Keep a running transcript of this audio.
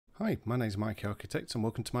Hi, my name is Mike Architect and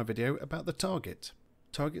welcome to my video about the target.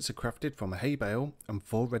 Targets are crafted from a hay bale and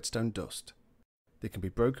 4 redstone dust. They can be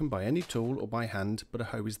broken by any tool or by hand, but a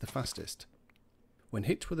hoe is the fastest. When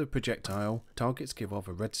hit with a projectile, targets give off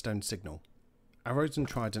a redstone signal. Arrows and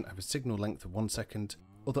trident have a signal length of 1 second,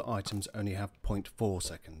 other items only have 0.4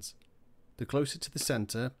 seconds. The closer to the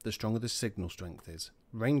centre, the stronger the signal strength is,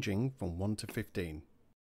 ranging from 1 to 15.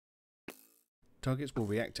 Targets will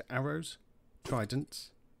react to arrows,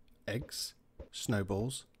 tridents, eggs,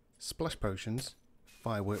 snowballs, splash potions,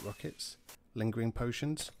 firework rockets, lingering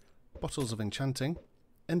potions, bottles of enchanting,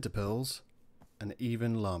 ender pearls, and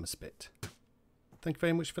even llama spit. Thank you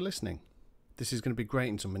very much for listening. This is going to be great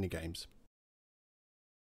in some minigames.